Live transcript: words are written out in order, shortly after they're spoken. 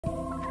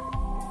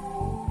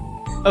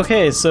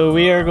Okay, so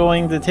we are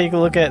going to take a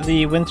look at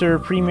the Winter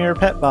Premier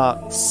Pet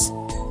Box.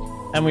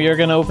 And we are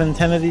going to open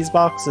 10 of these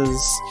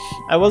boxes.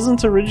 I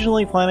wasn't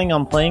originally planning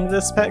on playing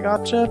this pet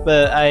gacha,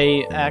 but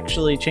I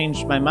actually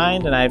changed my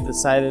mind and I've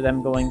decided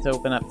I'm going to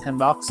open up 10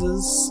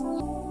 boxes.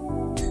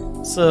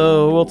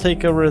 So we'll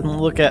take a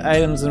look at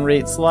items and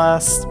rates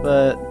last,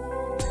 but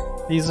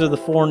these are the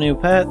 4 new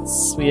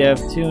pets. We have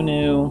 2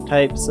 new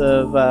types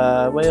of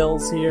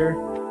whales here.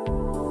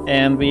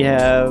 And we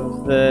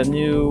have the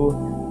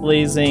new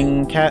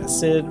Blazing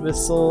Catsid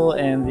Whistle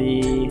and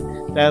the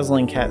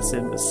Dazzling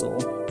Catsid Whistle.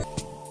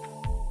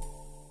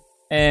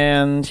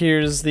 And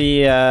here's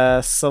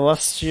the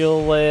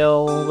Celestial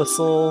Whale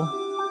Whistle.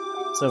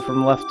 So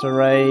from left to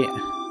right.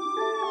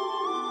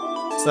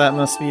 So that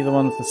must be the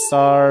one with the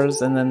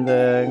stars. And then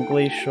the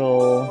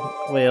Glacial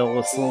Whale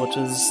Whistle, which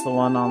is the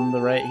one on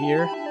the right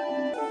here.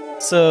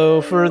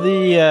 So for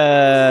the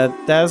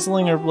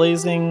Dazzling or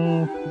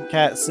Blazing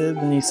Catsid,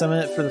 when you summon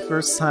it for the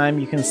first time,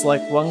 you can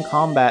select one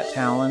combat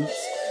talent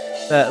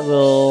that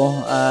will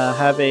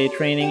have a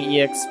training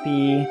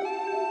EXP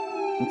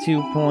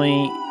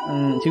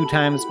 2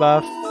 times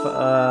buff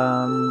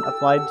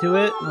applied to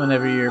it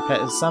whenever your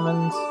pet is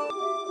summoned.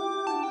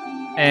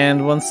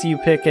 And once you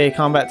pick a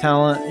combat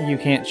talent, you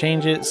can't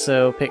change it,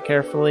 so pick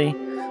carefully.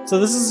 So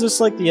this is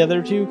just like the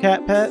other 2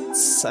 cat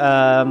pets.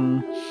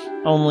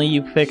 Only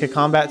you pick a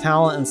combat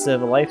talent instead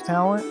of a life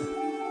talent.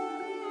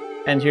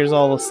 And here's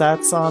all the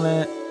stats on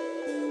it.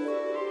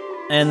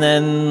 And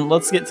then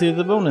let's get to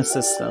the bonus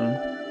system.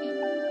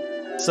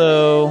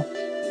 So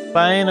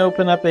buy and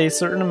open up a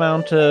certain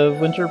amount of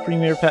Winter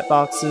Premier Pet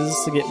Boxes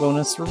to get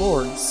bonus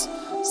rewards.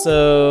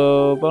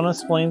 So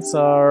bonus points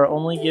are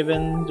only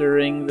given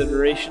during the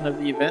duration of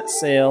the event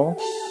sale.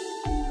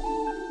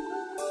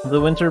 The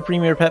Winter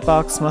Premier Pet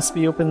Box must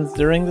be opened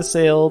during the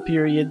sale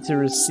period to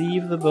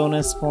receive the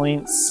bonus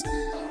points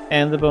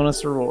and the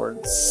bonus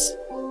rewards.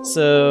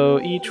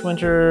 So each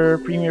Winter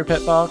Premier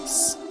Pet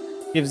Box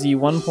gives you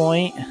 1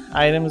 point.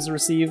 Items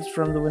received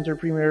from the Winter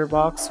Premier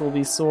Box will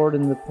be stored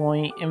in the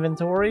point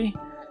inventory.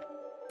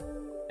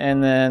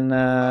 And then,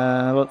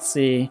 let's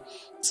see.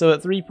 So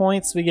at 3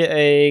 points we get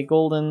a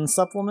golden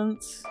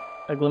supplement,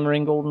 a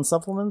glimmering golden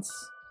supplement.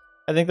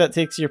 I think that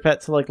takes your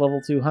pet to like level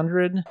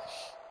 200.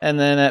 And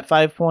then at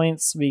 5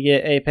 points, we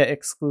get a pet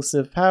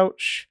exclusive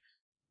pouch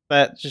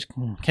that just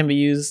can be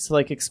used to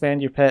like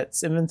expand your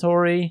pet's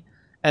inventory.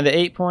 And at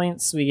 8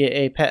 points, we get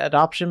a pet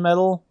adoption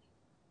medal.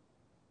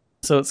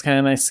 So it's kind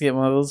of nice to get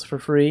one of those for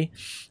free.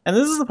 And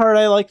this is the part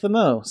I like the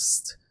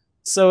most.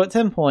 So at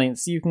 10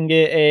 points, you can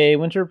get a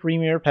Winter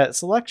Premier Pet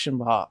Selection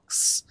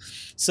Box.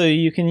 So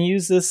you can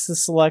use this to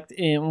select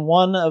in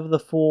one of the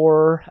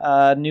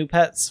 4 new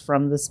pets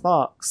from this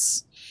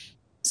box.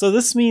 So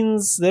this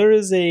means there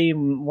is a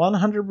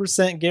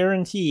 100%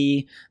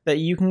 guarantee that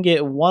you can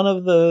get one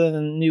of the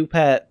new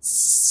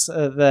pets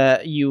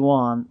that you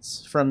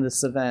want from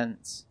this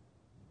event.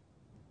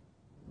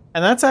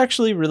 And that's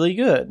actually really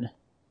good.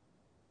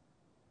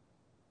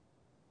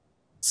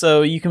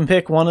 So you can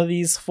pick one of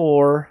these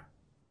 4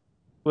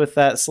 with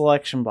that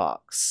selection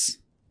box.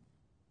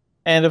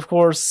 And of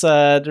course,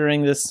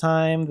 during this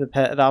time, the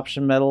pet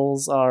adoption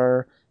medals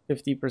are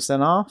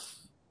 50% off.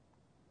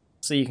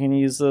 So you can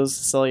use those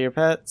to sell your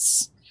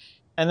pets.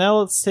 And now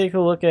let's take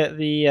a look at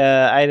the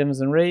items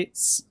and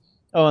rates.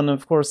 Oh, and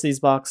of course these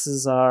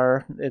boxes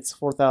are, it's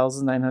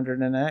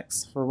 4,900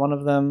 NX for one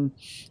of them,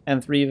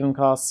 and 3 of them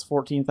costs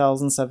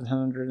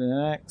 14,700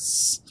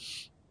 NX.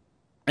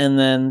 And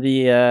then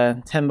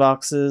the 10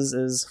 boxes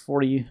is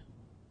 45k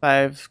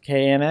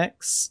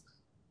NX.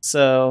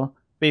 So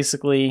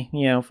basically,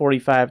 you know,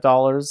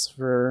 $45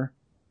 for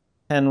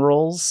 10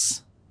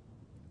 rolls.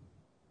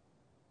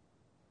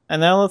 And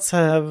now let's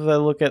have a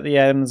look at the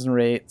items and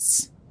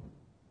rates.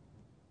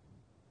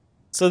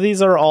 So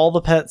these are all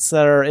the pets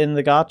that are in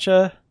the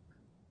gacha,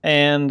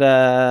 and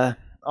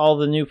all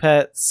the new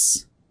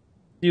pets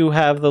do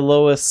have the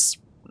lowest.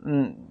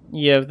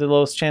 You have the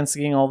lowest chance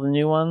of getting all the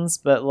new ones,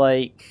 but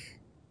like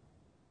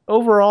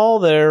overall,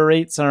 their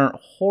rates aren't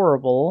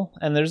horrible,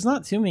 and there's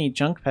not too many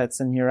junk pets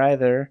in here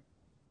either.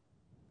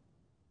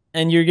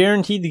 And you're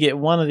guaranteed to get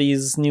one of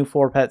these new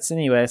 4 pets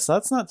anyway, so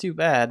that's not too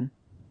bad.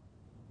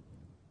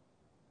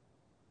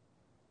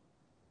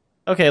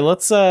 Okay,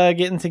 let's get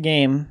into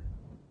game.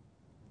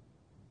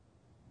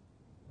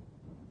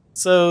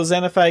 So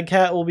Xanified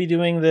Cat will be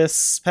doing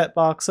this pet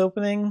box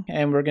opening,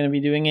 and we're going to be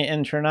doing it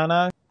in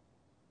Ternana.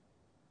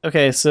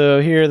 Okay,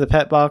 so here are the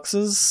pet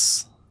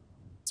boxes.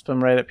 Let's put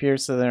them right up here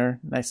so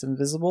they're nice and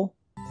visible.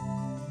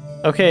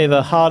 Okay,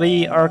 the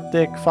Haughty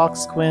Arctic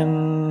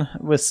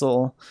Foxquin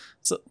Whistle.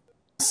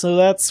 So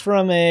that's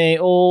from a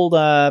old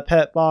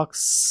pet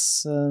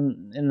box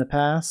in the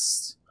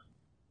past.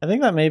 I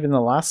think that may have been the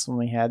last one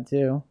we had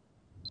too.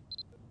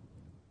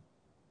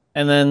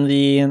 And then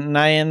the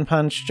Nyan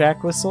Punch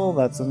Jack Whistle,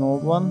 that's an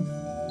old one.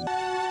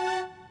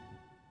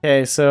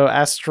 Okay, so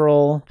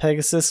Astral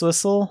Pegasus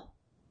Whistle.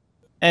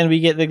 And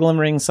we get the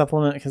Glimmering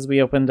Supplement because we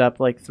opened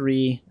up like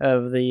 3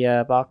 of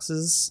the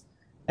boxes.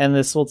 And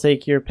this will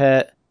take your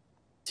pet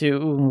to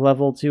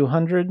level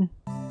 200.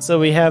 So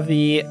we have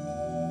the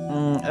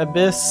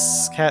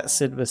Abyss Cat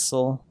Sid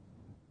Whistle.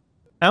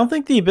 I don't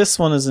think the Abyss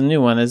one is a new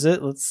one, is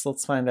it?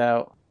 Let's find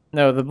out.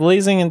 No, the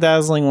Blazing and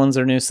Dazzling ones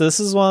are new. So this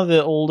is one of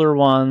the older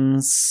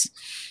ones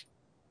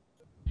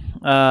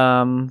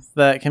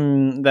that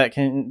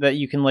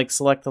you can like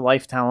select the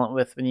life talent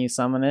with when you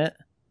summon it.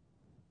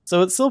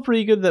 So it's still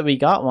pretty good that we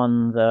got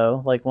one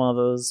though, like one of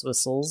those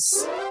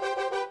whistles.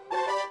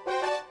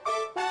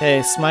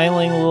 Okay,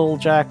 Smiling Little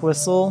Jack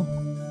Whistle.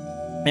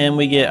 And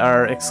we get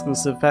our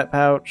exclusive pet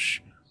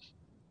pouch.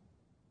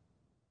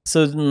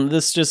 So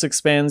this just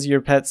expands your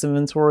pet's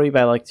inventory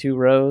by like 2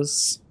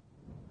 rows.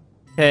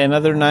 Okay,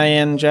 another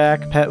Nyan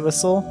Jack pet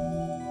whistle.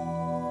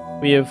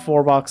 We have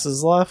 4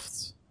 boxes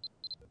left.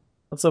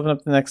 Let's open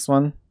up the next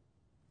one.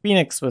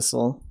 Phoenix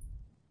Whistle.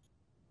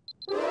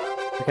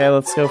 Okay,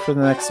 let's go for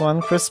the next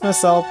one.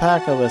 Christmas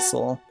Alpaca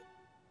Whistle.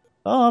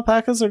 Oh,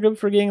 alpacas are good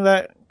for getting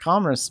that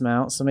commerce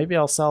mount, so maybe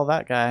I'll sell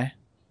that guy.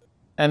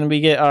 And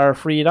we get our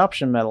free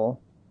adoption medal.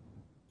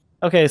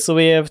 Okay, so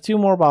we have 2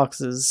 more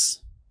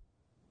boxes.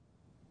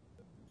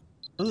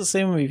 What does it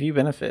say when we view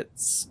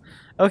benefits?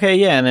 Okay,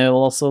 yeah, and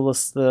it'll also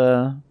list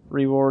the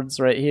rewards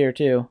right here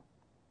too.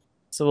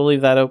 So we'll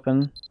leave that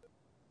open.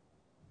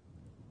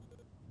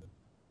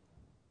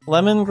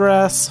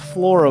 Lemongrass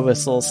Flora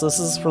Whistle. So this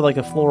is for like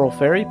a floral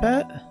fairy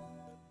pet?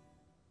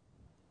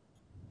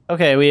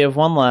 Okay, we have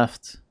 1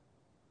 left.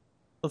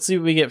 Let's see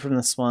what we get from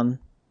this one.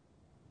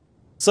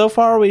 So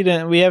far we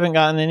haven't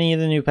gotten any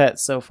of the new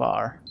pets so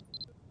far.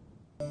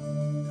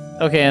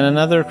 Okay, and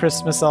another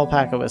Christmas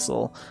Alpaca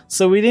Whistle.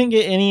 So we didn't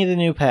get any of the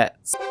new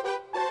pets.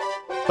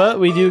 But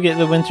we do get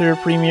the Winter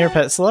Premier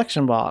Pet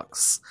Selection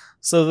Box.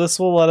 So this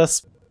will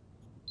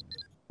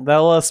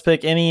that'll let us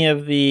pick any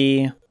of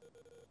the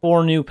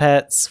 4 new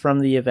pets from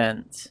the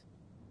event.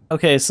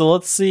 Okay, so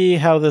let's see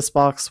how this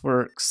box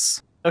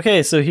works.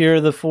 Okay, so here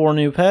are the 4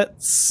 new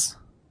pets.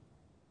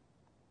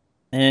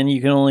 And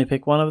you can only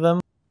pick one of them.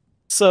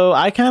 So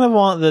I kind of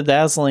want the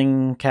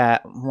Dazzling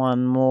Cat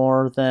one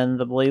more than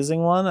the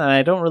Blazing one, and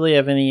I don't really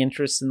have any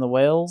interest in the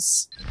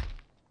whales.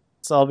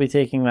 So I'll be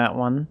taking that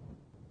one.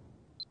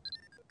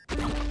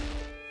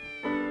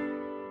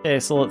 Okay,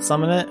 so let's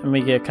summon it, and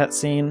we get a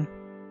cutscene.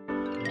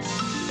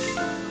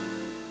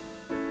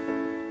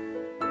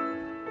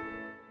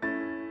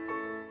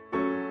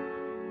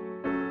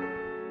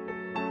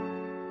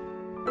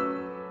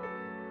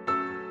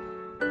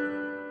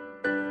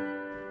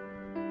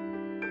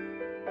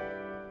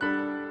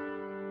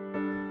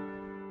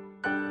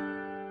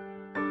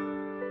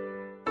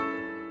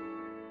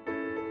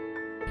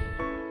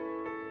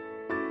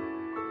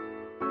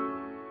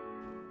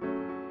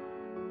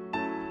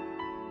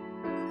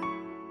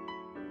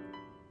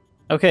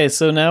 Okay,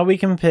 so now we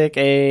can pick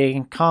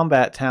a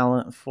combat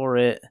talent for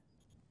it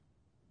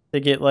to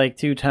get like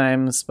 2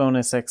 times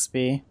bonus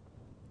XP.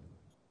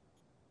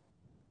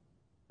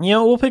 You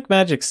know, we'll pick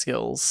magic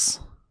skills.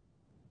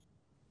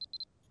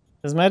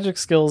 Because magic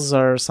skills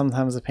are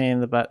sometimes a pain in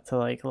the butt to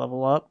like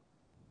level up.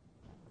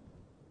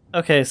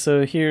 Okay,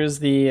 so here's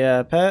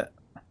the pet.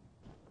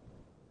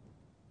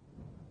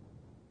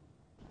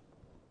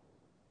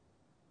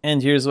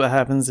 And here's what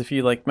happens if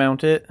you like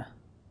mount it.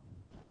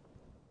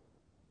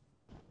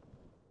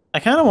 I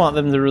kind of want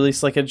them to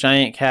release like a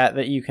giant cat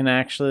that you can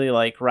actually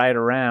like ride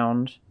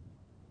around.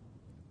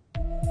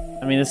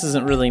 I mean, this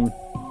isn't really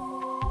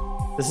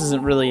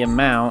a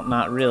mount,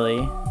 not really.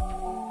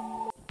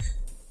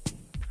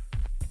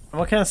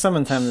 What kind of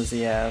summon time does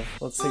he have?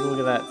 Let's take a look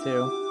at that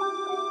too.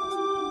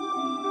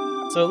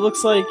 So it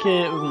looks like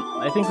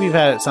I think we've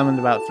had it summoned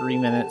about 3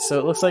 minutes. So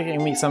it looks like it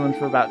can be summoned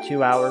for about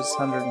 2 hours,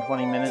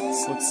 120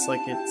 minutes. Looks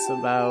like it's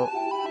about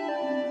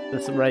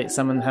the right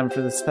summon time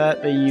for this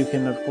pet, but you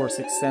can of course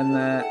extend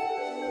that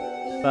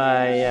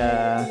by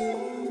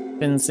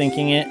fin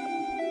syncing it.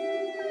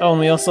 Oh, and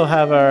we also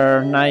have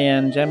our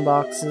Nyan gem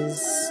boxes,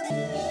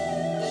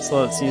 so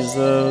let's use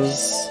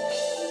those.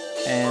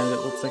 And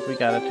it looks like we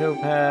got a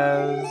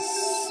topaz,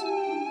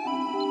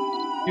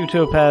 2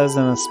 topaz,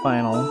 and a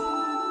spinal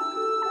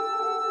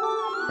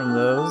from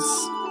those,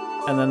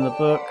 and then the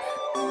book,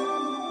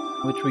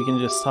 which we can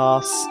just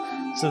toss.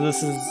 So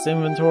this is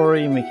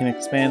inventory, and we can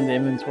expand the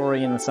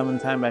inventory in the summon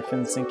time by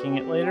fin syncing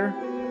it later.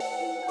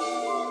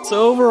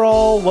 So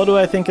overall, what do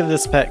I think of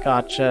this pet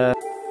gacha?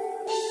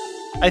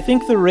 I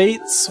think the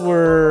rates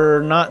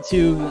were not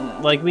too,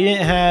 like, we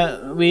didn't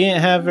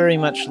have very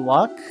much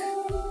luck,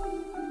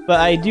 but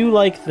I do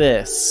like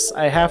this.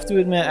 I have to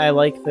admit I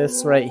like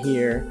this right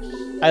here.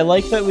 I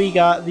like that we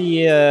got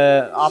the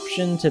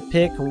option to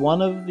pick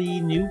one of the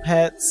new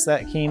pets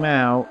that came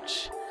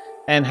out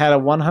and had a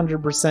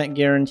 100%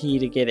 guarantee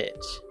to get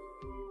it.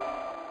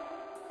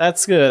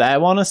 That's good. I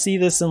want to see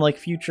this in like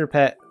future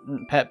pet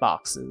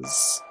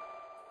boxes.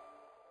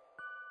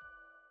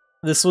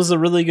 This was a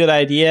really good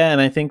idea,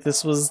 and I think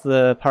this was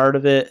the part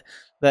of it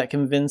that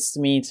convinced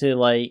me to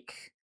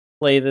like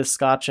play this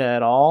gacha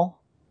at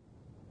all.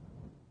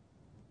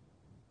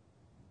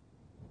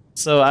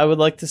 So I would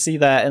like to see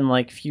that in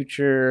like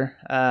future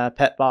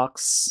pet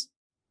box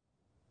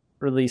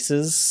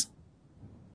releases.